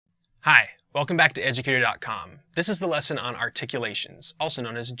Hi, welcome back to educator.com. This is the lesson on articulations, also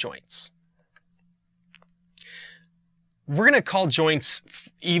known as joints. We're going to call joints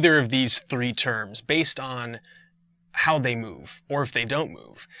either of these three terms based on how they move, or if they don't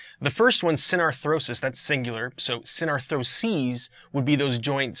move. The first one, synarthrosis, that's singular, so synarthroses would be those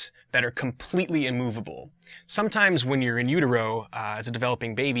joints that are completely immovable. Sometimes when you're in utero as a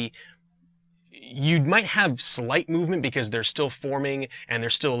developing baby, you might have slight movement because they're still forming and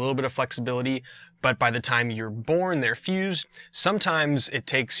there's still a little bit of flexibility, but by the time you're born, they're fused. Sometimes it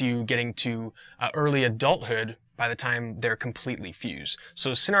takes you getting to early adulthood by the time they're completely fused.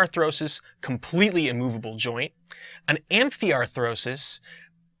 So synarthrosis, completely immovable joint. An amphiarthrosis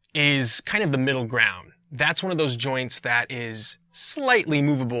is kind of the middle ground. That's one of those joints that is slightly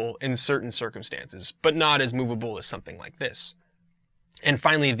movable in certain circumstances, but not as movable as something like this. And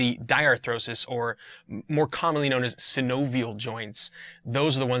finally, the diarthrosis, or more commonly known as synovial joints,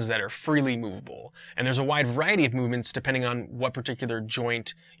 those are the ones that are freely movable. And there's a wide variety of movements depending on what particular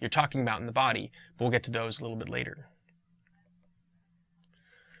joint you're talking about in the body, but we'll get to those a little bit later.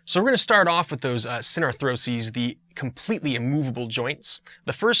 So we're going to start off with those synarthroses, the completely immovable joints.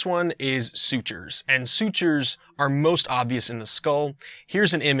 The first one is sutures, and sutures are most obvious in the skull.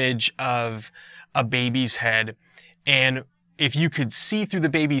 Here's an image of a baby's head, and if you could see through the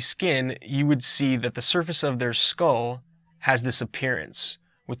baby's skin, you would see that the surface of their skull has this appearance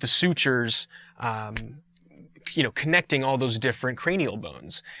with the sutures connecting all those different cranial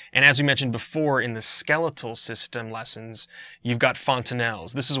bones. And as we mentioned before in the skeletal system lessons, you've got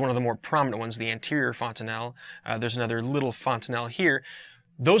fontanelles. This is one of the more prominent ones, the anterior fontanelle. There's another little fontanelle here.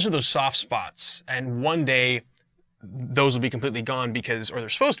 Those are those soft spots, and one day those will be completely gone or they're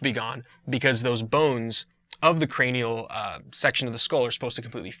supposed to be gone, because those bones of the cranial section of the skull are supposed to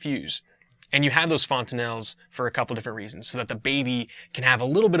completely fuse. And you have those fontanelles for a couple different reasons, so that the baby can have a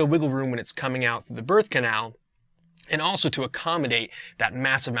little bit of wiggle room when it's coming out through the birth canal, and also to accommodate that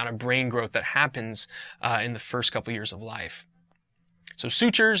massive amount of brain growth that happens in the first couple years of life. So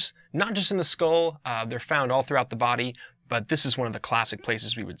sutures, not just in the skull, they're found all throughout the body, but this is one of the classic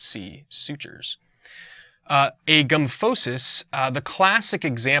places we would see sutures. A gymphosis, the classic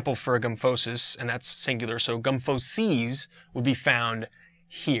example for a gymphosis, and that's singular, so gymphoses would be found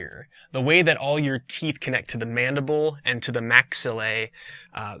here. The way that all your teeth connect to the mandible and to the maxillae,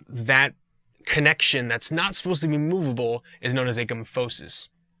 that connection that's not supposed to be movable is known as a gymphosis.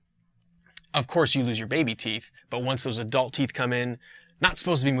 Of course, you lose your baby teeth, but once those adult teeth come in, not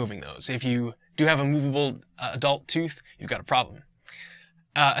supposed to be moving those. If you do have a movable adult tooth, you've got a problem.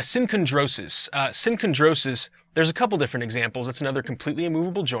 A synchondrosis. Synchondrosis, there's a couple different examples. It's another completely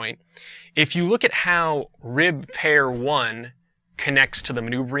immovable joint. If you look at how rib pair 1 connects to the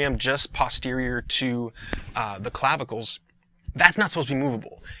manubrium just posterior to the clavicles, that's not supposed to be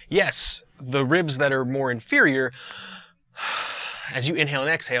movable. Yes, the ribs that are more inferior, as you inhale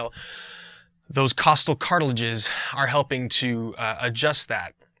and exhale, those costal cartilages are helping to adjust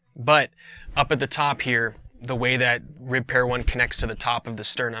that. But up at the top here, the way that rib pair 1 connects to the top of the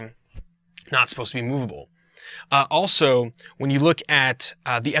sternum, not supposed to be movable. Also, when you look at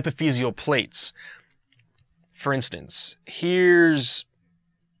the epiphyseal plates, for instance, here's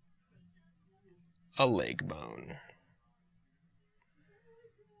a leg bone.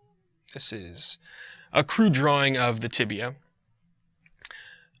 This is a crude drawing of the tibia.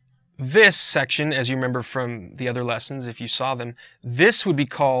 This section, as you remember from the other lessons, if you saw them, this would be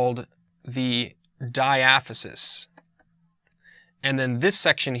called the diaphysis. And then this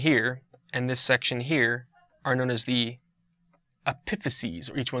section here and this section here are known as the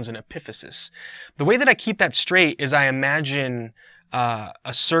epiphyses, or each one's an epiphysis. The way that I keep that straight is I imagine a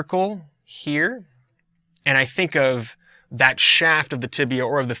circle here, and I think of that shaft of the tibia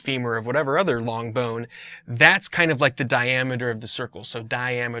or of the femur, of whatever other long bone. That's kind of like the diameter of the circle. So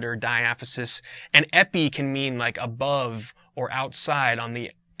diameter, diaphysis, and epi can mean like above or outside on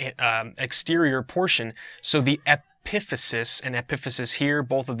the exterior portion. So the epiphysis and epiphysis here,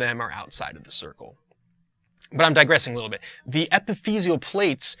 both of them are outside of the circle. But I'm digressing a little bit. The epiphyseal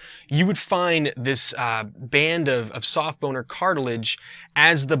plates, you would find this band of soft bone or cartilage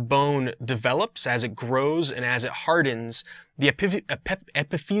as the bone develops, as it grows, and as it hardens. The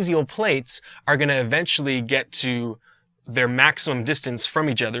epiphyseal plates are going to eventually get to their maximum distance from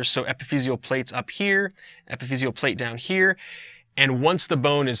each other. So epiphyseal plates up here, epiphyseal plate down here. And once the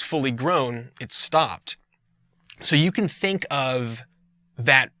bone is fully grown, it's stopped. So you can think of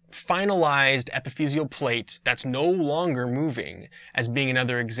that finalized epiphyseal plate that's no longer moving as being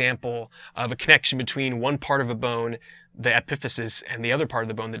another example of a connection between one part of a bone, the epiphysis, and the other part of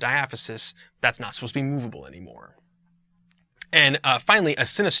the bone, the diaphysis, that's not supposed to be movable anymore. And finally, a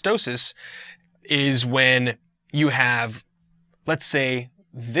synostosis is when you have, let's say,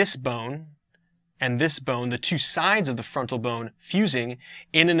 this bone and this bone, the two sides of the frontal bone fusing.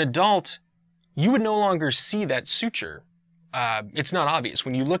 In an adult, you would no longer see that suture. It's not obvious.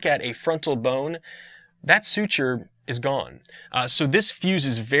 When you look at a frontal bone, that suture is gone. So this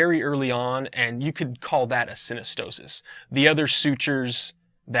fuses very early on, and you could call that a synostosis. The other sutures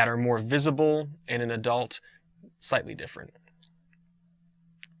that are more visible in an adult, slightly different.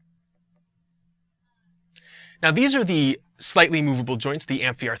 Now these are the slightly movable joints, the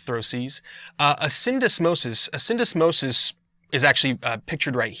amphiarthroses. A syndesmosis is actually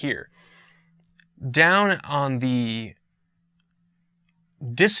pictured right here. Down on the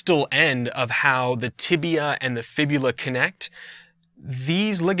distal end of how the tibia and the fibula connect,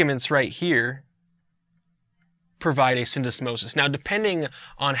 these ligaments right here provide a syndesmosis. Now, depending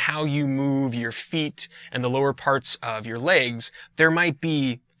on how you move your feet and the lower parts of your legs, there might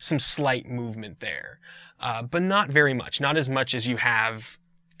be some slight movement there, but not very much, not as much as you have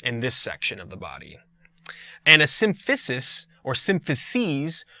in this section of the body. And a symphysis or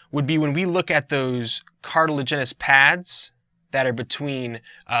symphyses would be when we look at those cartilaginous pads that are between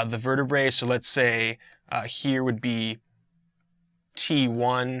the vertebrae. So let's say here would be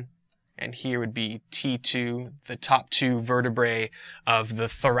T1 and here would be T2, the top two vertebrae of the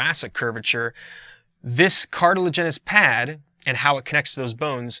thoracic curvature. This cartilaginous pad and how it connects to those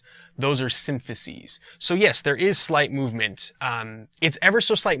bones, those are symphyses. So yes, there is slight movement. It's ever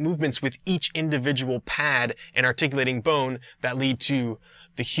so slight movements with each individual pad and articulating bone that lead to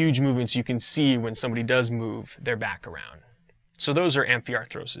the huge movements you can see when somebody does move their back around. So those are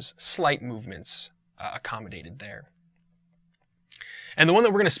amphiarthroses, slight movements accommodated there. And the one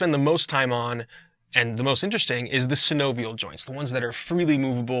that we're going to spend the most time on and the most interesting is the synovial joints, the ones that are freely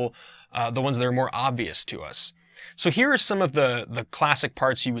movable, the ones that are more obvious to us. So here are some of the classic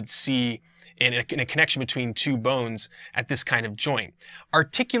parts you would see in a connection between two bones at this kind of joint.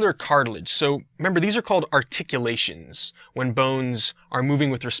 Articular cartilage. So remember, these are called articulations when bones are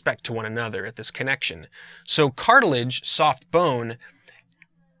moving with respect to one another at this connection. So cartilage, soft bone,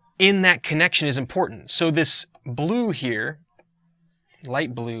 in that connection is important. So this blue here,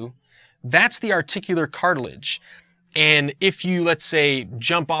 light blue, that's the articular cartilage. And if you, let's say,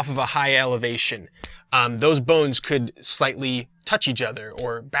 jump off of a high elevation, those bones could slightly touch each other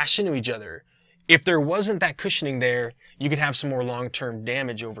or bash into each other. If there wasn't that cushioning there, you could have some more long-term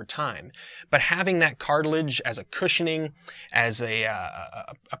damage over time. But having that cartilage as a cushioning, as a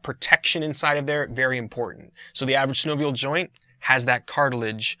protection inside of there, very important. So the average synovial joint has that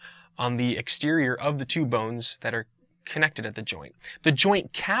cartilage on the exterior of the two bones that are connected at the joint. The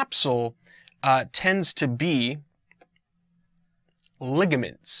joint capsule tends to be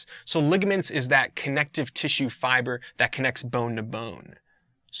ligaments. So ligaments is that connective tissue fiber that connects bone to bone.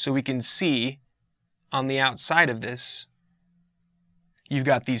 So we can see on the outside of this, you've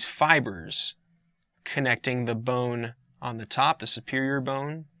got these fibers connecting the bone on the top, the superior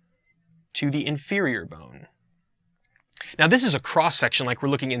bone, to the inferior bone. Now this is a cross section, like we're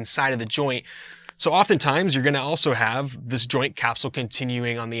looking inside of the joint. So oftentimes you're going to also have this joint capsule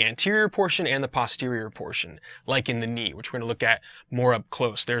continuing on the anterior portion and the posterior portion, like in the knee, which we're going to look at more up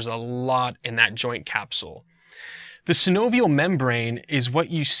close. There's a lot in that joint capsule. The synovial membrane is what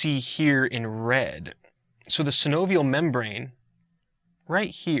you see here in red. So the synovial membrane,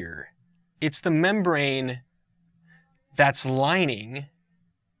 right here, it's the membrane that's lining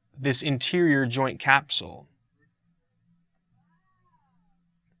this interior joint capsule,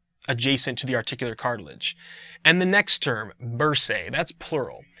 adjacent to the articular cartilage. And the next term, bursae, that's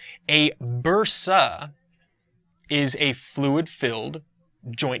plural. A bursa is a fluid-filled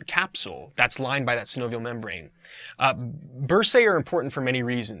joint capsule that's lined by that synovial membrane. Bursae are important for many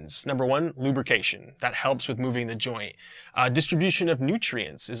reasons. Number one, lubrication. That helps with moving the joint. Distribution of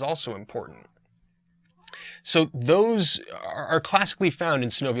nutrients is also important. So those are classically found in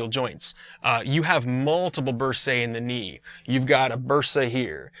synovial joints. You have multiple bursae in the knee. You've got a bursa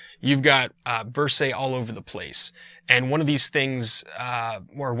here. You've got bursae all over the place. And one of these things,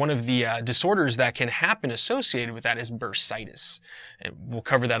 or one of the disorders that can happen associated with that is bursitis. And we'll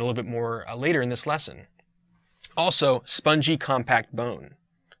cover that a little bit more later in this lesson. Also, spongy compact bone.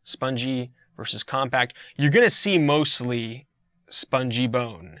 Spongy versus compact. You're going to see mostly spongy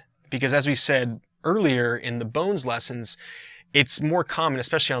bone because, as we said earlier in the bones lessons, it's more common,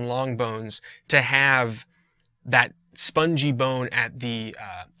 especially on long bones, to have that spongy bone at the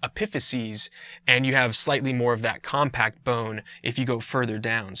epiphyses, and you have slightly more of that compact bone if you go further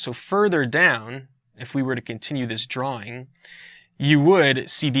down. So further down, if we were to continue this drawing, you would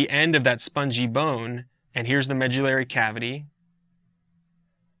see the end of that spongy bone, and here's the medullary cavity,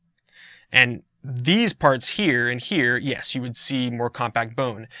 And these parts here and here, yes, you would see more compact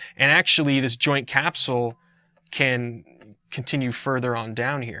bone. And actually, this joint capsule can continue further on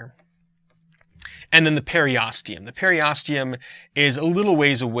down here. And then the periosteum. The periosteum is a little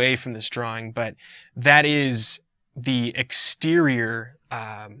ways away from this drawing, but that is the exterior,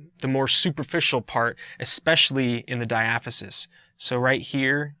 the more superficial part, especially in the diaphysis. So right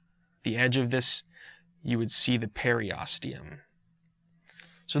here, the edge of this, you would see the periosteum.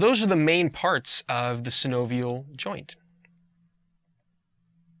 So those are the main parts of the synovial joint.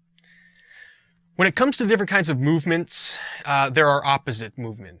 When it comes to different kinds of movements, there are opposite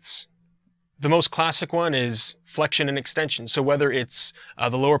movements. The most classic one is flexion and extension. So whether it's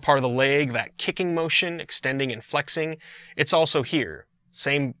the lower part of the leg, that kicking motion, extending and flexing, it's also here.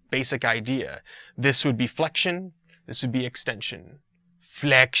 Same basic idea. This would be flexion, this would be extension.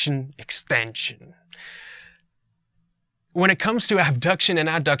 Flexion, extension. When it comes to abduction and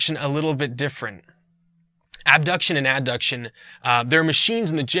adduction, a little bit different. Abduction and adduction, there are machines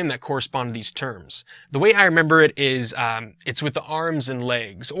in the gym that correspond to these terms. The way I remember it is it's with the arms and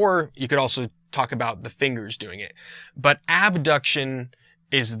legs, or you could also talk about the fingers doing it. But abduction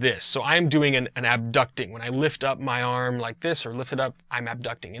is this. So I'm doing an abducting. When I lift up my arm like this or lift it up, I'm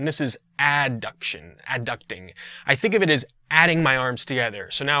abducting. And this is adduction, adducting. I think of it as adding my arms together.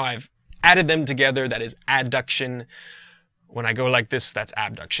 So now I've added them together, that is adduction. When I go like this, that's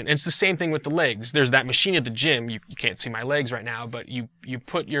abduction. And it's the same thing with the legs. There's that machine at the gym. You can't see my legs right now, but you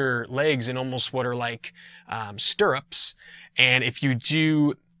put your legs in almost what are like stirrups. And if you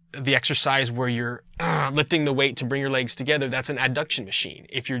do the exercise where you're lifting the weight to bring your legs together, that's an adduction machine.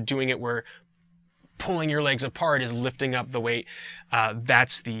 If you're doing it where pulling your legs apart is lifting up the weight,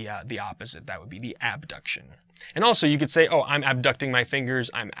 that's the opposite. That would be the abduction. And also you could say, oh, I'm abducting my fingers,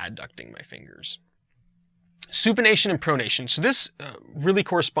 I'm adducting my fingers. Supination and pronation. So this really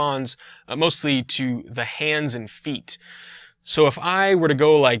corresponds mostly to the hands and feet. So if I were to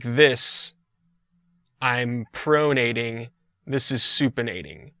go like this, I'm pronating, this is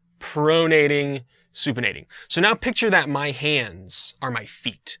supinating. Pronating, supinating. So now picture that my hands are my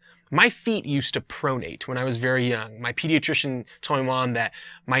feet. My feet used to pronate when I was very young. My pediatrician told my mom that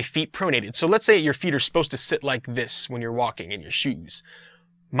my feet pronated. So let's say your feet are supposed to sit like this when you're walking in your shoes.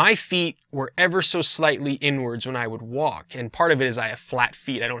 My feet were ever so slightly inwards when I would walk, and part of it is I have flat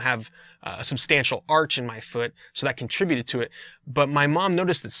feet. I don't have a substantial arch in my foot, so that contributed to it. But my mom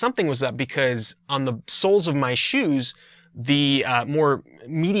noticed that something was up because on the soles of my shoes, the more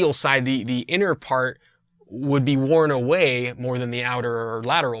medial side, the inner part, would be worn away more than the outer or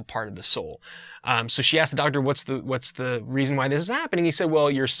lateral part of the sole. So she asked the doctor, what's the reason why this is happening? He said,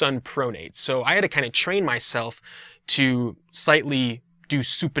 well, your son pronates. So I had to kind of train myself to slightly do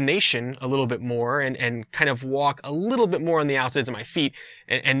supination a little bit more and kind of walk a little bit more on the outsides of my feet.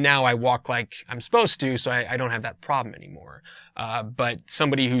 And now I walk like I'm supposed to, so I don't have that problem anymore. But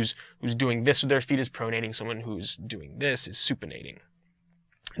somebody who's doing this with their feet is pronating. Someone who's doing this is supinating.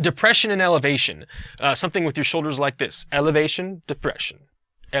 Depression and elevation. Something with your shoulders like this. Elevation, depression.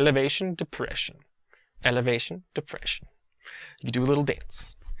 Elevation, depression. Elevation, depression. You can do a little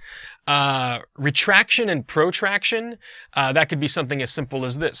dance. Retraction and protraction, that could be something as simple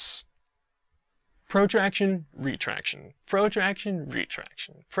as this. Protraction, retraction, protraction,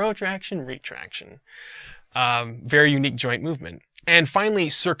 retraction, protraction, retraction. Very unique joint movement. And finally,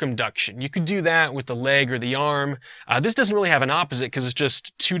 circumduction. You could do that with the leg or the arm. This doesn't really have an opposite because it's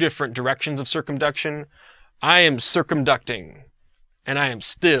just two different directions of circumduction. I am circumducting, and I am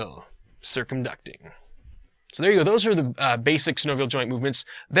still circumducting. So there you go. Those are the basic synovial joint movements.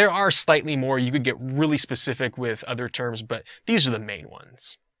 There are slightly more. You could get really specific with other terms, but these are the main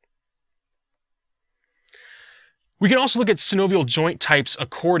ones. We can also look at synovial joint types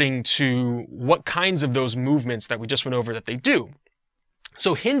according to what kinds of those movements that we just went over that they do.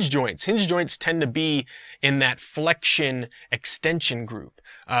 So hinge joints tend to be in that flexion extension group.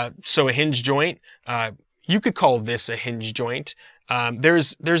 So a hinge joint, you could call this a hinge joint.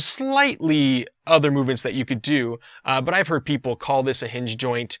 There's slightly other movements that you could do, but I've heard people call this a hinge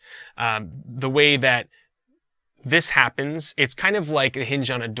joint. The way that this happens, it's kind of like a hinge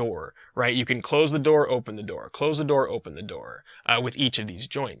on a door, right? You can close the door, open the door, close the door, open the door, with each of these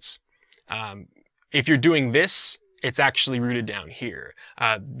joints. If you're doing this, it's actually rooted down here.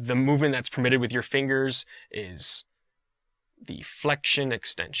 The movement that's permitted with your fingers is the flexion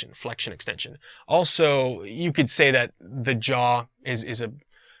extension, flexion extension. Also, you could say that the jaw is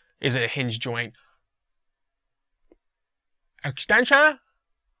a hinge joint. Extension,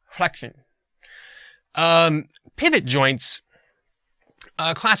 flexion. Pivot joints,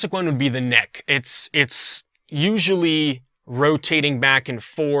 a classic one would be the neck. It's usually rotating back and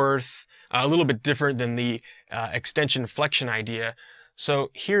forth, a little bit different than the extension flexion idea.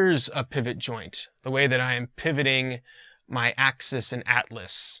 So here's a pivot joint, the way that I am pivoting my axis and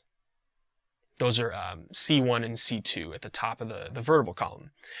atlas. Those are C1 and C2 at the top of the vertebral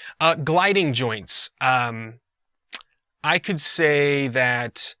column. Gliding joints. I could say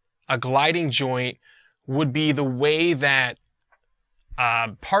that a gliding joint would be the way that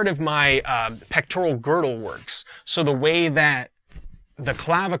part of my pectoral girdle works. So the way that the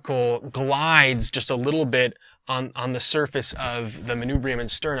clavicle glides just a little bit on the surface of the manubrium and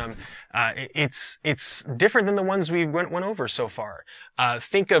sternum, it's different than the ones we went over so far.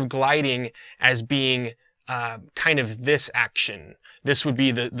 Think of gliding as being kind of this action. This would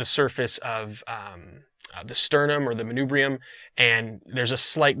be the surface of the sternum or the manubrium, and there's a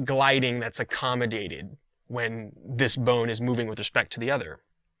slight gliding that's accommodated when this bone is moving with respect to the other.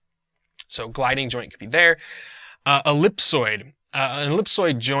 So gliding joint could be there. Ellipsoid. An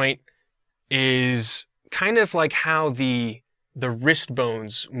ellipsoid joint is kind of like how the wrist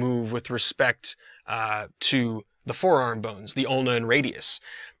bones move with respect to the forearm bones, the ulna and radius.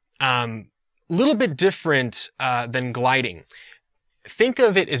 Little bit different than gliding. Think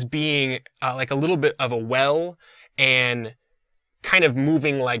of it as being like a little bit of a well and kind of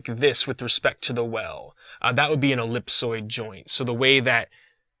moving like this with respect to the well. That would be an ellipsoid joint. So the way that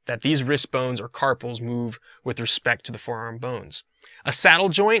these wrist bones or carpals move with respect to the forearm bones. A saddle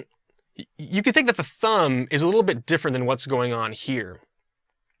joint, you could think that the thumb is a little bit different than what's going on here.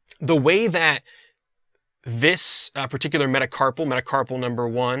 The way that this particular metacarpal number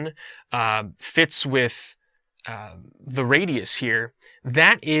 1, fits with the radius here,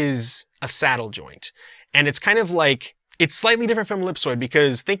 that is a saddle joint. And it's kind of like, it's slightly different from ellipsoid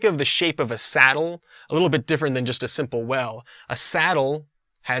because think of the shape of a saddle, a little bit different than just a simple well. A saddle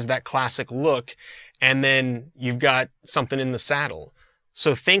has that classic look, and then you've got something in the saddle.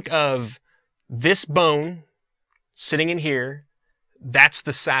 So think of this bone sitting in here, that's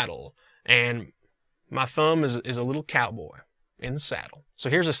the saddle. And my thumb is a little cowboy in the saddle. So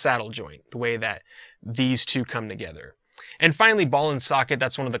here's a saddle joint, the way that these two come together. And finally, ball and socket,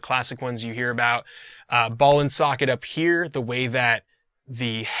 that's one of the classic ones you hear about. Ball and socket up here, the way that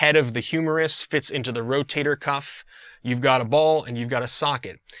the head of the humerus fits into the rotator cuff. You've got a ball and you've got a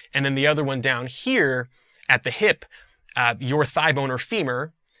socket. And then the other one down here at the hip, your thigh bone or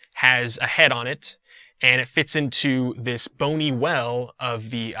femur has a head on it, and it fits into this bony well of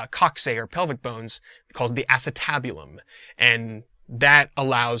the coxae or pelvic bones called the acetabulum. And that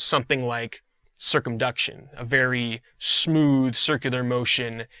allows something like circumduction, a very smooth circular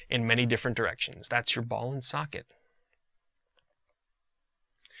motion in many different directions. That's your ball and socket.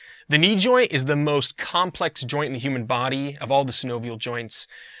 The knee joint is the most complex joint in the human body of all the synovial joints.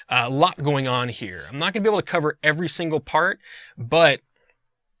 A lot going on here. I'm not going to be able to cover every single part, but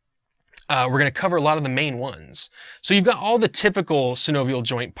we're going to cover a lot of the main ones. So you've got all the typical synovial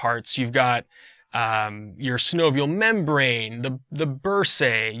joint parts. You've got your synovial membrane, the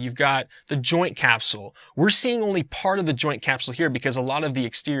bursae, you've got the joint capsule. We're seeing only part of the joint capsule here because a lot of the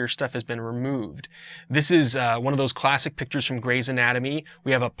exterior stuff has been removed. This is one of those classic pictures from Gray's Anatomy.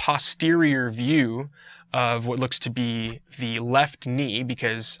 We have a posterior view of what looks to be the left knee,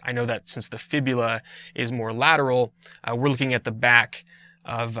 because I know that since the fibula is more lateral, we're looking at the back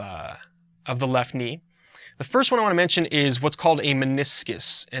of the left knee. The first one I want to mention is what's called a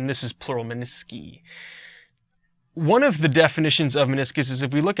meniscus, and this is plural, menisci. One of the definitions of meniscus is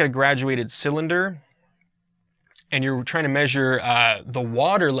if we look at a graduated cylinder and you're trying to measure the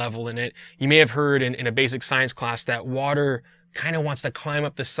water level in it, you may have heard in a basic science class that water kind of wants to climb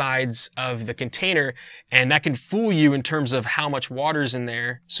up the sides of the container, and that can fool you in terms of how much water's in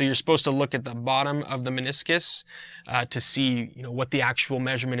there. So you're supposed to look at the bottom of the meniscus to see, what the actual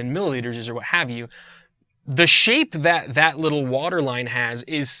measurement in milliliters is or what have you. The shape that little water line has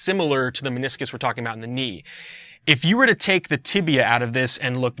is similar to the meniscus we're talking about in the knee. If you were to take the tibia out of this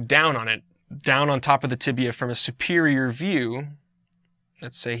and look down on it, down on top of the tibia from a superior view,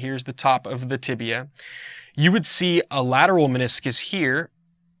 let's say here's the top of the tibia, you would see a lateral meniscus here,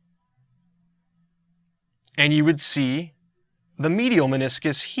 and you would see the medial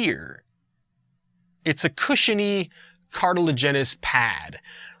meniscus here. It's a cushiony cartilaginous pad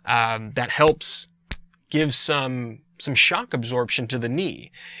that helps give some shock absorption to the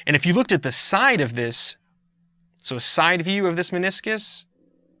knee. And if you looked at the side of this, so a side view of this meniscus,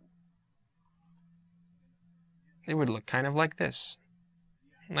 it would look kind of like this.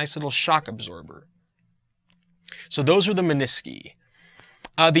 Nice little shock absorber. So those are the menisci.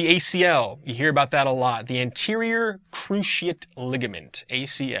 The ACL, you hear about that a lot. The anterior cruciate ligament,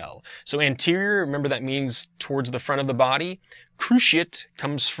 ACL. So anterior, remember that means towards the front of the body. Cruciate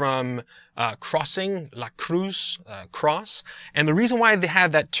comes from crossing, la cruz, cross. And the reason why they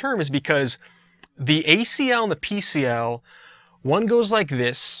have that term is because the ACL and the PCL, one goes like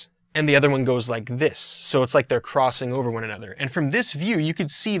this, and the other one goes like this. So it's like they're crossing over one another. And from this view, you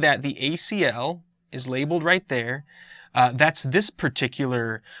could see that the ACL is labeled right there. That's this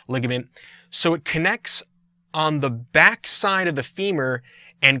particular ligament. So it connects on the back side of the femur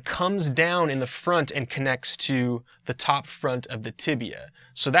and comes down in the front and connects to the top front of the tibia.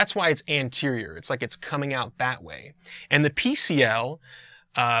 So that's why it's anterior. It's like it's coming out that way. And the PCL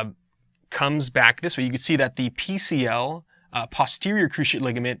comes back this way. You can see that the PCL, posterior cruciate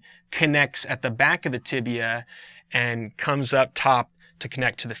ligament, connects at the back of the tibia and comes up top to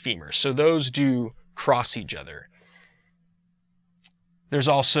connect to the femur. So those do cross each other. There's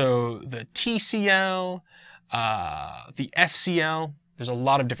also the TCL, the FCL. There's a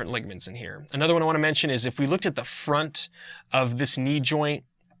lot of different ligaments in here. Another one I want to mention is if we looked at the front of this knee joint,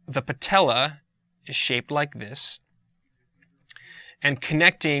 the patella is shaped like this. And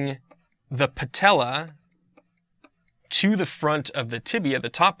connecting the patella to the front of the tibia, the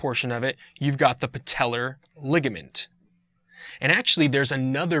top portion of it, you've got the patellar ligament. And actually, there's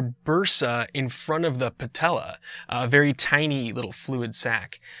another bursa in front of the patella, a very tiny little fluid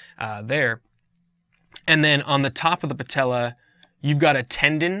sac there. And then on the top of the patella, you've got a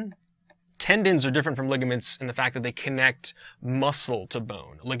tendon. Tendons are different from ligaments in the fact that they connect muscle to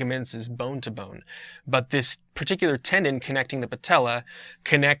bone. Ligaments is bone to bone. But this particular tendon connecting the patella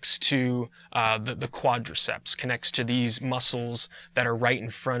connects to the quadriceps, connects to these muscles that are right in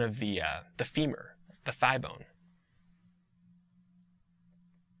front of the femur, the thigh bone.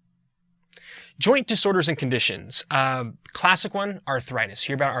 Joint disorders and conditions. Classic one, arthritis. You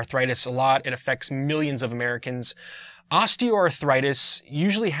hear about arthritis a lot. It affects millions of Americans. Osteoarthritis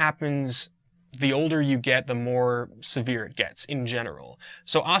usually happens the older you get, the more severe it gets in general.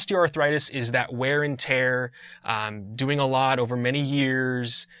 So osteoarthritis is that wear and tear, doing a lot over many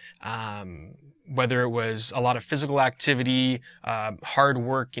years, whether it was a lot of physical activity, hard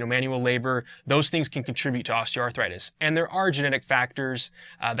work, manual labor, those things can contribute to osteoarthritis. And there are genetic factors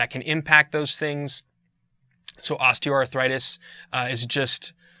that can impact those things. So osteoarthritis is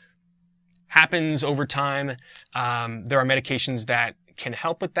just happens over time. There are medications that can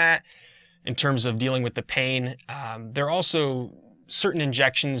help with that in terms of dealing with the pain. There are also certain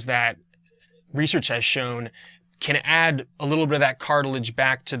injections that research has shown can add a little bit of that cartilage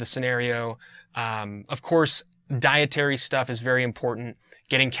back to the scenario. Of course, dietary stuff is very important.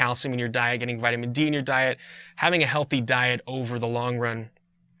 Getting calcium in your diet, getting vitamin D in your diet, having a healthy diet over the long run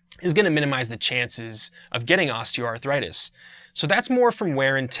is going to minimize the chances of getting osteoarthritis. So that's more from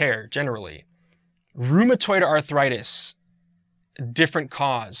wear and tear, generally. Rheumatoid arthritis, different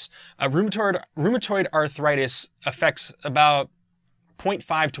cause. Rheumatoid arthritis affects about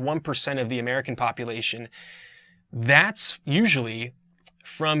 0.5 to 1% of the American population. That's usually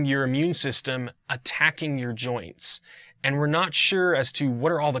from your immune system attacking your joints. And we're not sure as to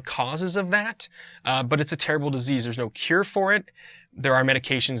what are all the causes of that, but it's a terrible disease. There's no cure for it. There are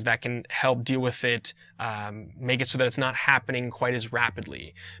medications that can help deal with it, make it so that it's not happening quite as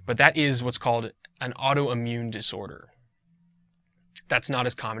rapidly. But that is what's called an autoimmune disorder. That's not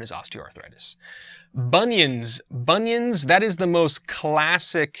as common as osteoarthritis. Bunions. Bunions, that is the most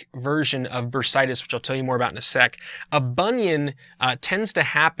classic version of bursitis, which I'll tell you more about in a sec. A bunion tends to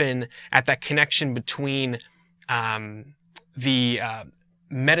happen at that connection between the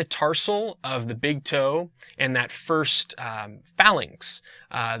metatarsal of the big toe and that first phalanx,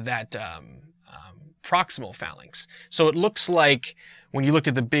 that proximal phalanx. So it looks like when you look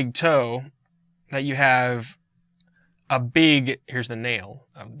at the big toe that you have a big, here's the nail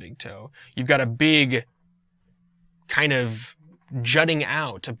of the big toe, you've got a big kind of jutting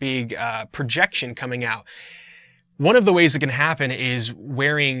out, a big projection coming out. One of the ways it can happen is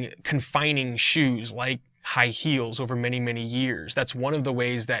wearing confining shoes like high heels over many, many years. That's one of the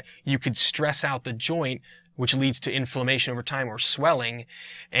ways that you could stress out the joint, which leads to inflammation over time or swelling.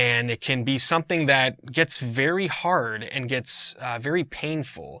 And it can be something that gets very hard and gets very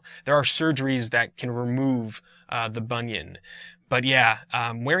painful. There are surgeries that can remove the bunion. But yeah,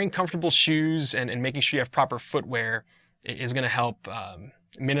 wearing comfortable shoes and making sure you have proper footwear is going to help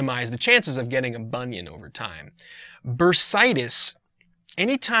minimize the chances of getting a bunion over time. Bursitis.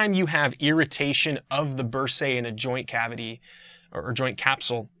 Anytime you have irritation of the bursae in a joint cavity or joint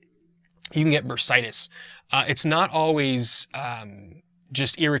capsule, you can get bursitis. It's not always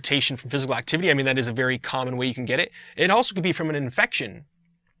just irritation from physical activity. I mean, that is a very common way you can get it. It also could be from an infection.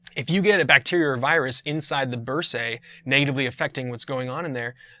 If you get a bacteria or virus inside the bursae, negatively affecting what's going on in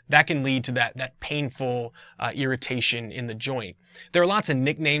there, that can lead to that painful irritation in the joint. There are lots of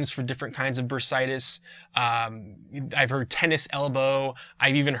nicknames for different kinds of bursitis. I've heard tennis elbow.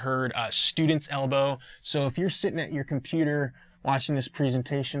 I've even heard student's elbow. So if you're sitting at your computer watching this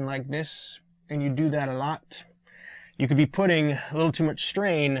presentation like this, and you do that a lot, you could be putting a little too much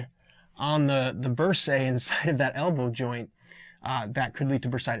strain on the bursae inside of that elbow joint. That could lead to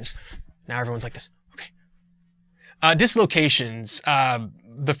bursitis. Now everyone's like this. Okay. Dislocations.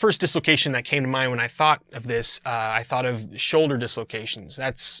 The first dislocation that came to mind when I thought of this, I thought of shoulder dislocations.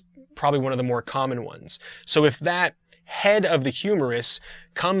 That's probably one of the more common ones. So if that head of the humerus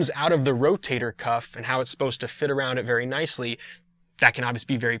comes out of the rotator cuff and how it's supposed to fit around it very nicely, that can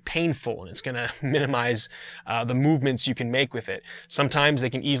obviously be very painful, and it's going to minimize the movements you can make with it. Sometimes they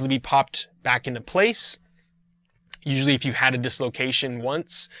can easily be popped back into place. Usually if you've had a dislocation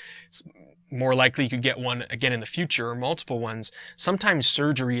once, it's more likely you could get one again in the future, or multiple ones. Sometimes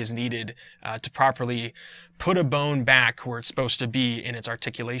surgery is needed to properly put a bone back where it's supposed to be in its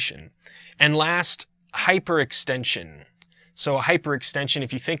articulation. And last, hyperextension. So a hyperextension,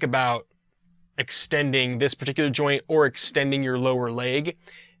 if you think about extending this particular joint or extending your lower leg,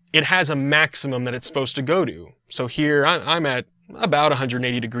 it has a maximum that it's supposed to go to. So here I'm at about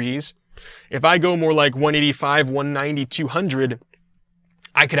 180 degrees. If I go more like 185, 190, 200,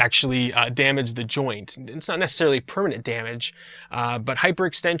 I could actually damage the joint. It's not necessarily permanent damage, but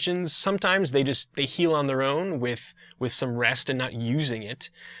hyperextensions, sometimes they heal on their own with some rest and not using it,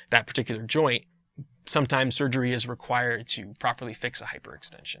 that particular joint. Sometimes surgery is required to properly fix a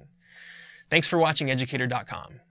hyperextension. Thanks for watching educator.com.